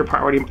during aperture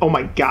priority. Oh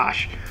my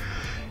gosh.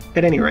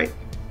 At any rate,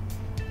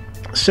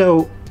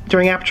 so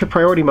during aperture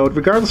priority mode,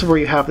 regardless of where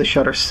you have the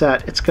shutter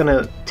set, it's going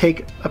to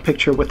take a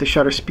picture with the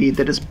shutter speed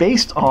that is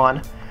based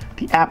on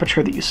the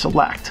aperture that you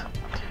select.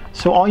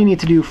 So all you need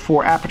to do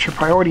for aperture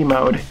priority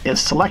mode is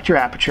select your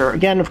aperture.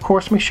 Again, of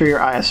course, make sure your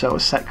ISO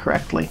is set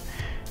correctly.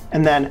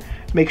 And then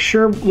make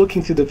sure,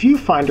 looking through the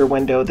viewfinder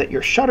window, that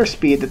your shutter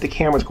speed that the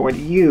camera is going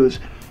to use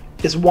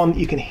is one that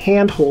you can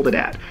hand hold it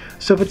at.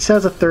 So if it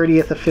says a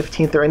 30th, a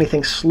 15th, or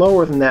anything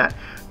slower than that,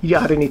 you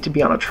either need to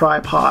be on a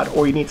tripod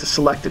or you need to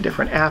select a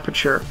different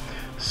aperture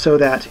so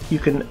that you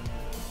can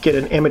get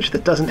an image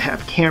that doesn't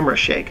have camera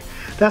shake.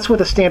 That's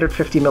with a standard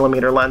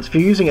 50mm lens. If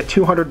you're using a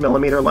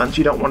 200mm lens,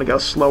 you don't want to go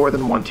slower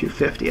than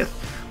 1/250th.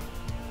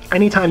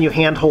 Anytime you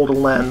hand hold a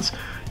lens,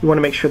 you want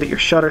to make sure that your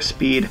shutter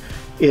speed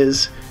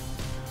is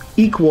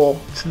equal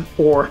to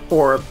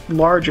or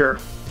larger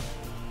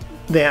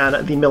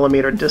than the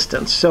millimeter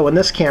distance. So in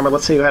this camera,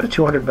 let's say you had a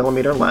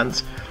 200mm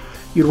lens,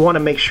 you'd want to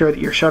make sure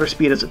that your shutter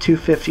speed is a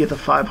 2/50th, a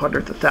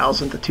 500th, a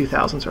 1000th, a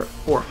 2000th,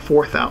 or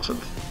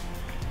 4000th.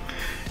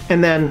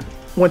 And then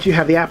once you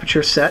have the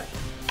aperture set,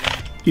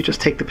 you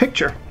just take the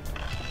picture.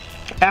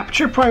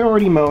 Aperture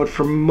priority mode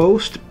for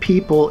most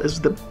people is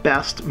the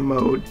best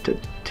mode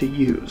to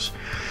use,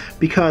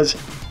 because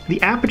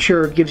the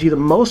aperture gives you the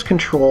most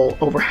control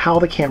over how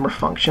the camera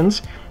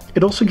functions.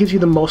 It also gives you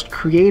the most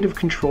creative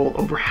control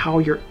over how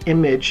your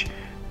image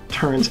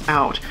turns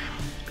out.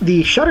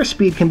 The shutter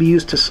speed can be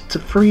used to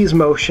freeze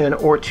motion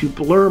or to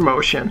blur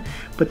motion,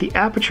 but the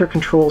aperture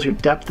controls your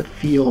depth of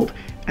field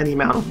and the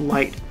amount of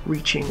light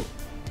reaching.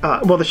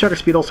 Well, the shutter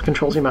speed also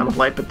controls the amount of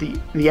light, but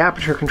the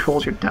aperture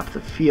controls your depth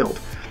of field.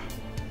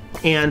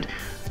 And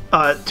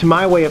to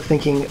my way of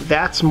thinking,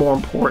 that's more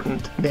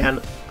important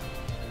than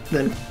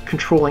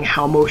controlling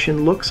how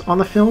motion looks on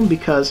the film,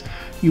 because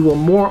you will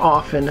more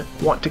often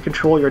want to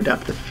control your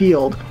depth of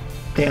field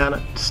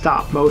than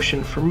stop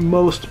motion for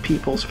most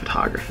people's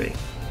photography.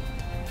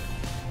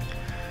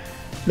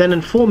 Then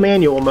in full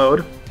manual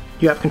mode,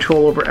 you have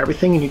control over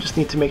everything, and you just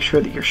need to make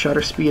sure that your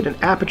shutter speed and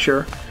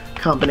aperture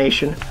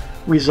combination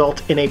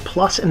result in a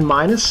plus and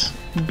minus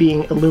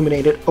being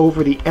illuminated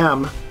over the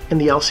M in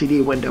the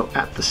LCD window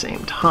at the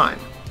same time.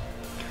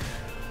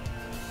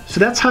 So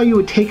that's how you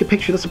would take a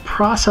picture. That's a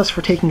process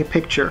for taking a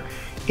picture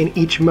in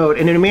each mode.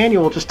 And in a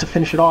manual, just to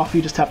finish it off,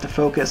 you just have to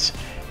focus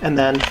and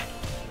then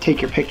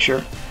take your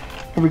picture.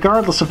 And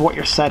regardless of what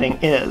your setting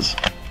is,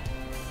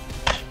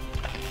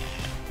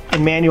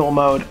 in manual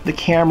mode, the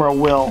camera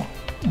will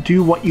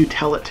do what you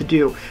tell it to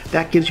do.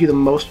 That gives you the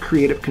most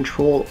creative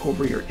control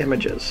over your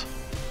images.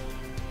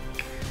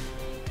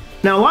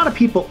 Now, a lot of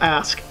people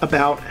ask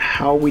about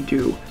how we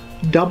do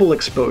double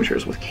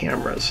exposures with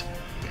cameras.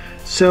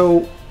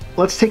 So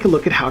let's take a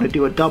look at how to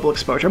do a double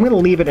exposure. I'm going to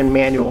leave it in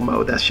manual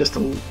mode. That's just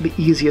the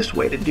easiest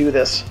way to do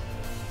this.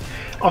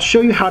 I'll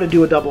show you how to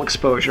do a double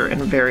exposure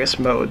in various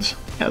modes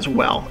as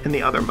well in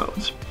the other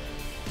modes.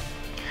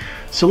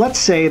 So let's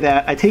say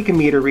that I take a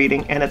meter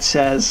reading and it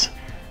says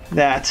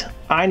that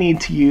I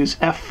need to use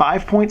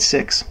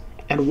f5.6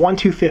 and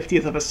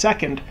 1/250th of a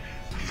second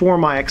for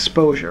my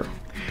exposure.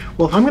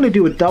 Well, if I'm going to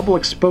do a double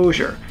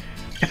exposure,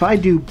 if I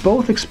do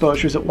both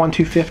exposures at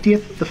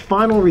 1/250th, the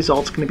final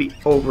result's going to be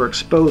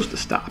overexposed to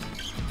stop.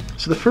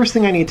 So the first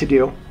thing I need to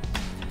do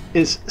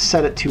is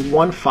set it to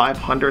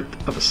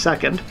 1/500th of a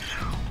second,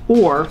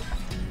 or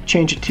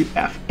change it to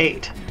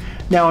f8.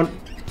 Now,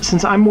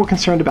 since I'm more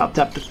concerned about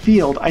depth of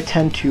field, I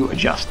tend to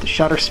adjust the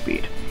shutter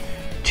speed.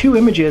 Two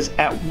images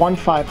at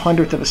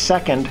 1/500th of a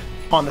second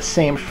on the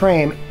same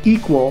frame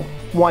equal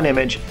one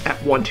image at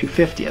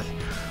 1/250th.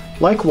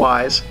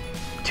 Likewise,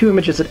 two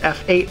images at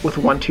f8 with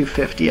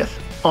 1/250th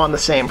on the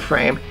same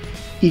frame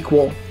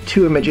equal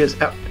two images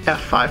at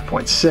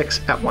f5.6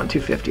 at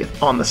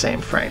 1/250th on the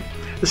same frame.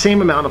 The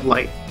same amount of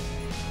light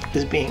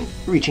is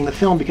reaching the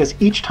film, because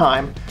each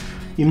time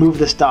you move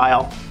this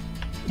dial,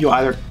 you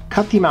either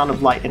cut the amount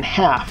of light in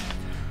half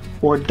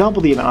or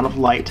double the amount of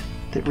light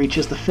that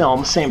reaches the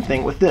film. Same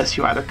thing with this.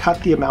 You either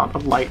cut the amount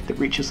of light that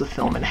reaches the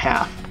film in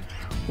half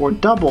or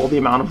double the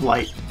amount of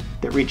light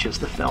that reaches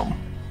the film.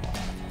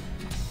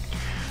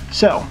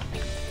 So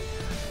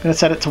I'm going to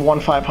set it to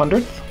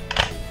 1/500th.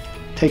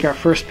 Take our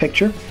first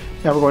picture.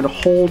 Now we're going to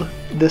hold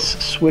this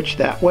switch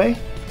that way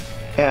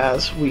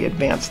as we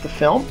advance the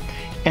film,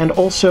 and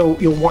also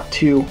you'll want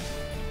to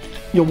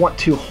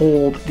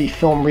hold the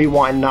film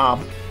rewind knob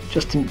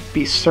just to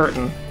be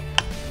certain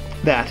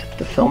that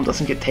the film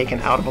doesn't get taken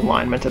out of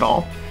alignment at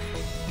all.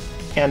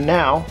 And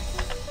now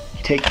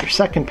you take your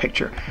second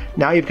picture.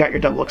 Now you've got your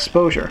double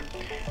exposure.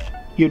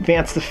 You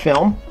advance the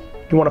film.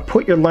 You want to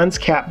put your lens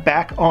cap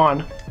back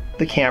on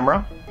the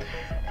camera,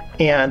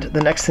 and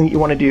the next thing that you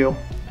want to do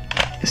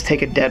is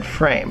take a dead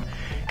frame.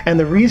 And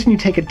the reason you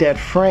take a dead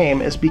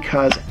frame is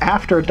because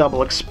after a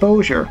double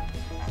exposure,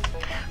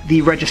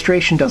 the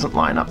registration doesn't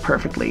line up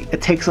perfectly.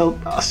 It takes a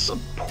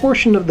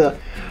portion of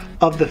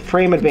the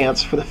frame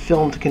advance for the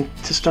film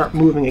to start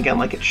moving again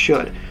like it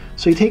should.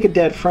 So you take a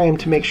dead frame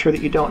to make sure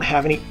that you don't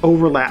have any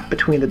overlap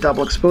between the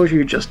double exposure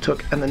you just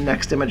took and the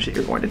next image that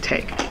you're going to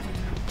take.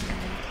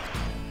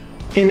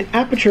 In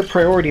aperture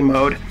priority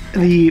mode,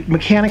 the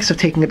mechanics of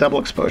taking a double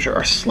exposure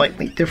are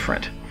slightly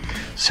different.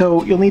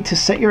 So you'll need to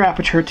set your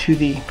aperture to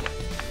the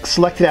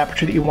selected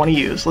aperture that you want to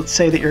use. Let's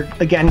say that you're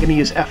again going to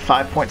use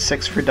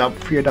f5.6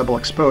 for your double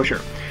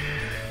exposure.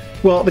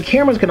 Well, the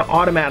camera is going to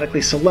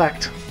automatically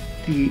select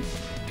the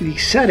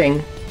setting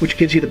which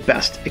gives you the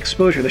best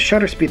exposure, the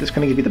shutter speed that's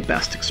going to give you the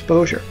best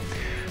exposure.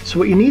 So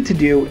what you need to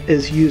do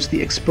is use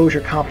the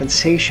exposure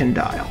compensation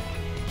dial.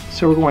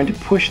 So we're going to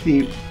push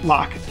the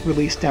lock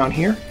release down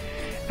here,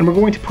 and we're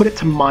going to put it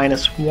to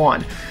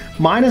 -1.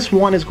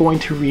 -1 is going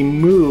to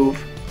remove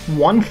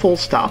one full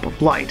stop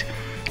of light.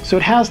 So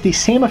it has the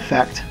same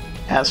effect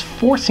as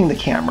forcing the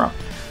camera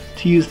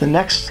to use the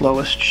next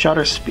slowest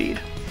shutter speed.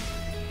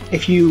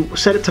 If you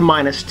set it to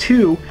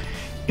 -2,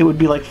 it would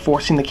be like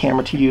forcing the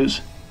camera to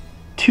use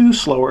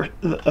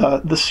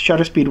the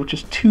shutter speed, which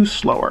is 2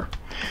 slower.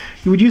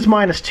 You would use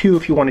 -2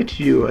 if you wanted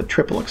to do a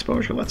triple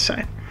exposure, let's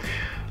say.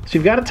 So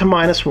you've got it to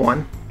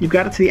 -1, you've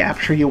got it to the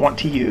aperture you want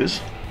to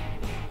use.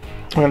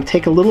 I'm going to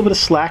take a little bit of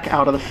slack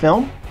out of the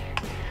film,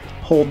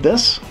 hold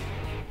this,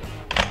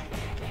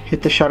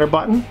 hit the shutter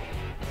button,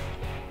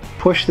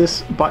 push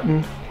this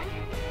button,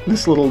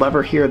 this little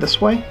lever here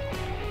this way,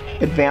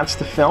 advance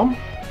the film,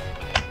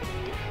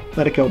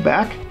 let it go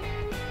back,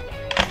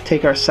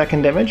 take our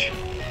second image,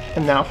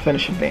 and now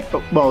finish advance.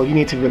 Well, you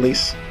need to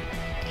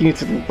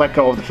let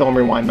go of the film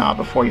rewind knob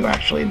before you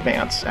actually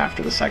advance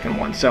after the second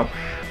one. So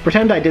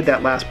pretend I did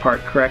that last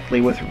part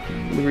correctly with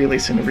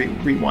releasing the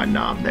rewind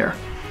knob there.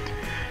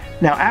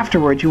 Now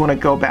afterwards you want to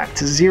go back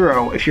to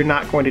 0 if you're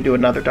not going to do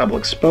another double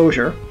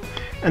exposure.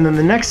 And then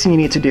the next thing you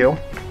need to do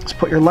is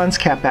put your lens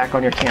cap back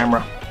on your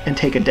camera and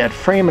take a dead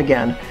frame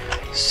again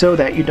so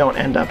that you don't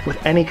end up with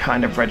any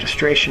kind of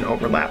registration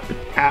overlap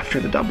after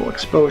the double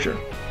exposure.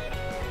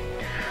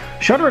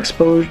 Shutter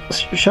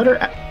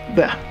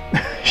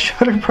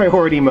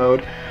priority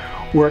mode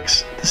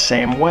works the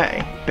same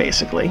way,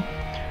 basically.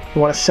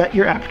 You want to set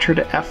your aperture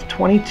to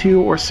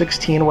f22 or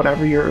 16,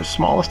 whatever your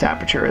smallest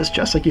aperture is,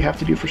 just like you have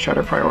to do for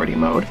shutter priority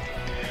mode.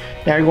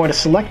 Now you're going to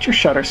select your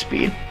shutter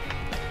speed,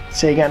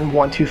 say again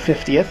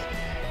 1/250th,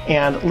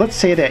 and let's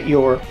say that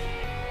you're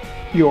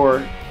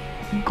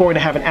going to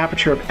have an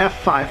aperture of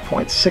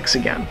f5.6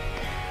 again.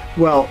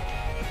 Well,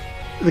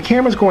 the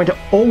camera is going to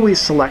always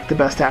select the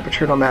best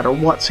aperture no matter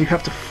what, so you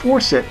have to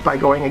force it by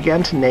going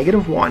again to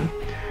 -1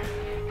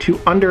 to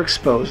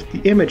underexpose the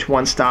image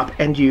one stop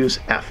and use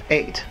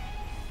f8.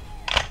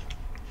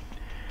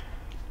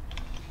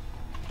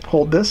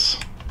 Hold this,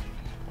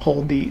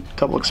 hold the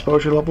double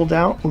exposure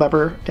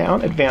lever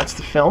down, advance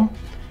the film,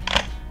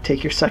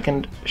 take your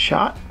second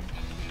shot.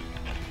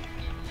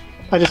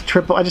 I just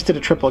did a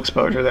triple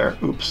exposure there.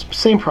 Oops.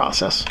 Same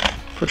process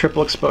for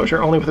triple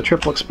exposure, only with a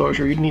triple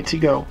exposure you'd need to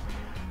go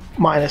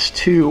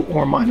 -2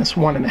 or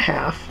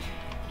 -1.5.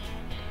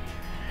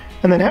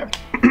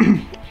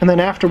 And then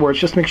afterwards,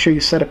 just make sure you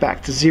set it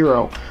back to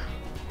 0.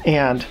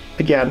 And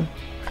again,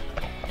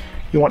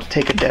 you want to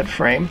take a dead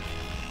frame.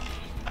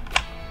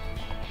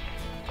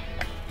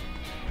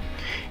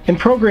 In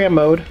program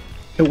mode,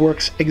 it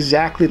works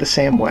exactly the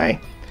same way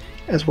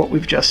as what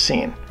we've just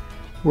seen,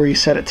 where you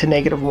set it to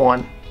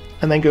 -1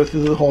 and then go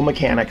through the whole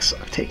mechanics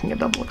of taking a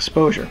double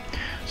exposure.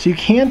 So you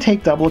can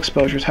take double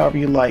exposures however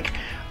you like.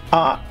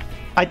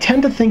 I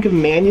tend to think of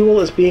manual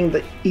as being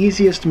the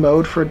easiest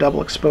mode for a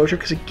double exposure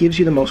because it gives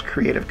you the most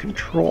creative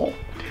control.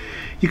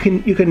 You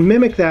can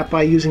mimic that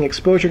by using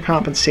exposure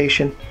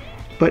compensation,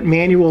 but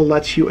manual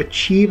lets you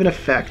achieve an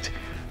effect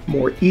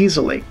more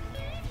easily.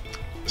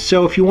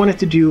 So if you wanted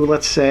to do,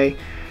 let's say,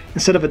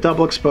 instead of a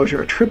double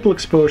exposure, a triple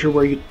exposure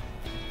where you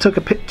took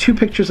two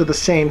pictures of the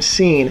same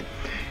scene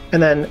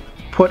and then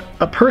put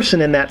a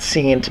person in that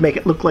scene to make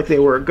it look like they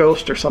were a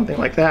ghost or something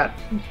like that,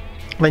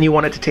 then you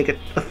wanted to take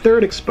a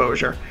third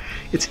exposure,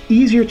 it's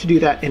easier to do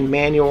that in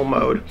manual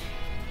mode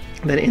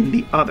than in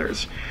the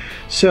others.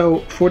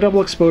 So for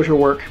double exposure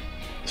work,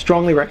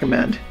 strongly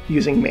recommend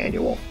using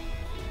manual.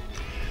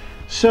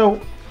 So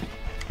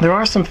there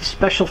are some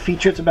special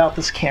features about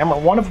this camera,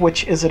 one of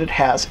which is that it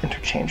has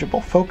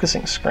interchangeable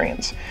focusing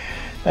screens.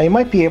 Now you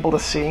might be able to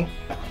see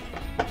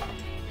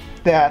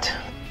that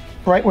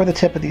right where the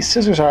tip of these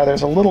scissors are,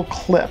 there's a little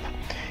clip.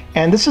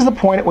 And this is the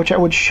point at which I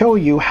would show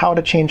you how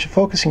to change the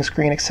focusing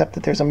screen, except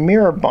that there's a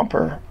mirror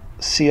bumper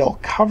seal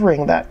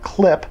covering that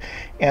clip,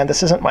 and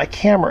this isn't my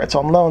camera, it's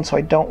on loan, so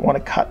I don't want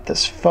to cut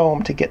this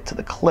foam to get to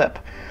the clip.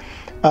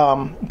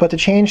 But to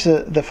change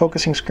the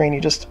focusing screen,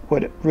 you just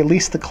would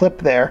release the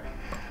clip there,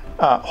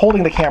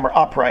 holding the camera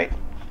upright.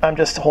 I'm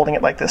just holding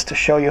it like this to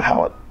show you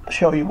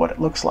what it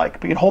looks like.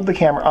 But you'd hold the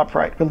camera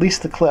upright, release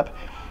the clip,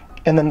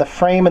 and then the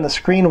frame and the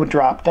screen would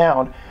drop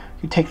down.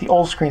 You take the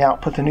old screen out,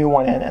 put the new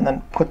one in, and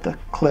then put the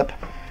clip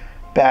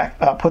back,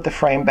 put the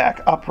frame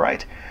back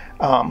upright.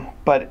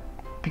 But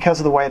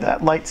because of the way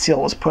that light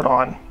seal was put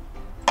on,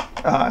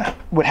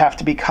 would have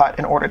to be cut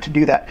in order to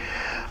do that.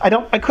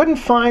 I couldn't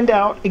find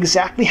out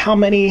exactly how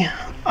many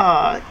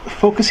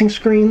focusing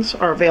screens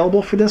are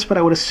available for this, but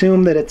I would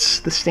assume that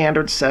it's the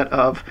standard set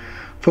of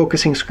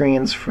focusing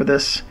screens for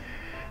this,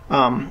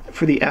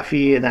 for the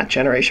FE in that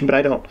generation. But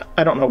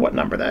I don't know what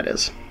number that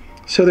is.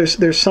 So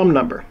there's some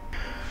number.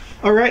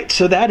 All right,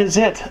 so that is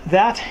it.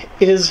 That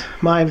is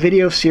my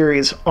video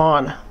series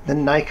on the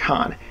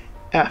Nikon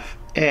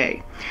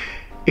FA.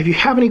 If you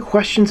have any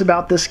questions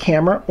about this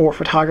camera or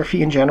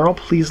photography in general,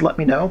 please let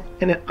me know,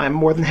 and I'm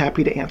more than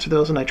happy to answer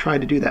those, and I try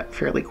to do that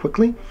fairly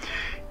quickly.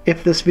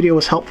 If this video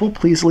was helpful,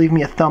 please leave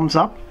me a thumbs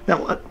up.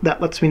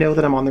 That lets me know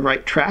that I'm on the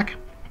right track.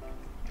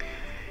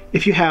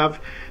 If you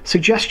have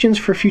suggestions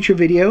for future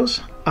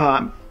videos,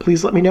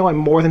 please let me know. I'm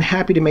more than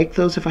happy to make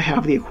those if I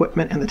have the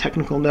equipment and the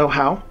technical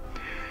know-how.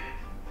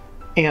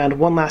 And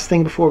one last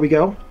thing before we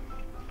go,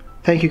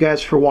 thank you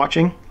guys for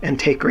watching, and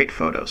take great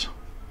photos.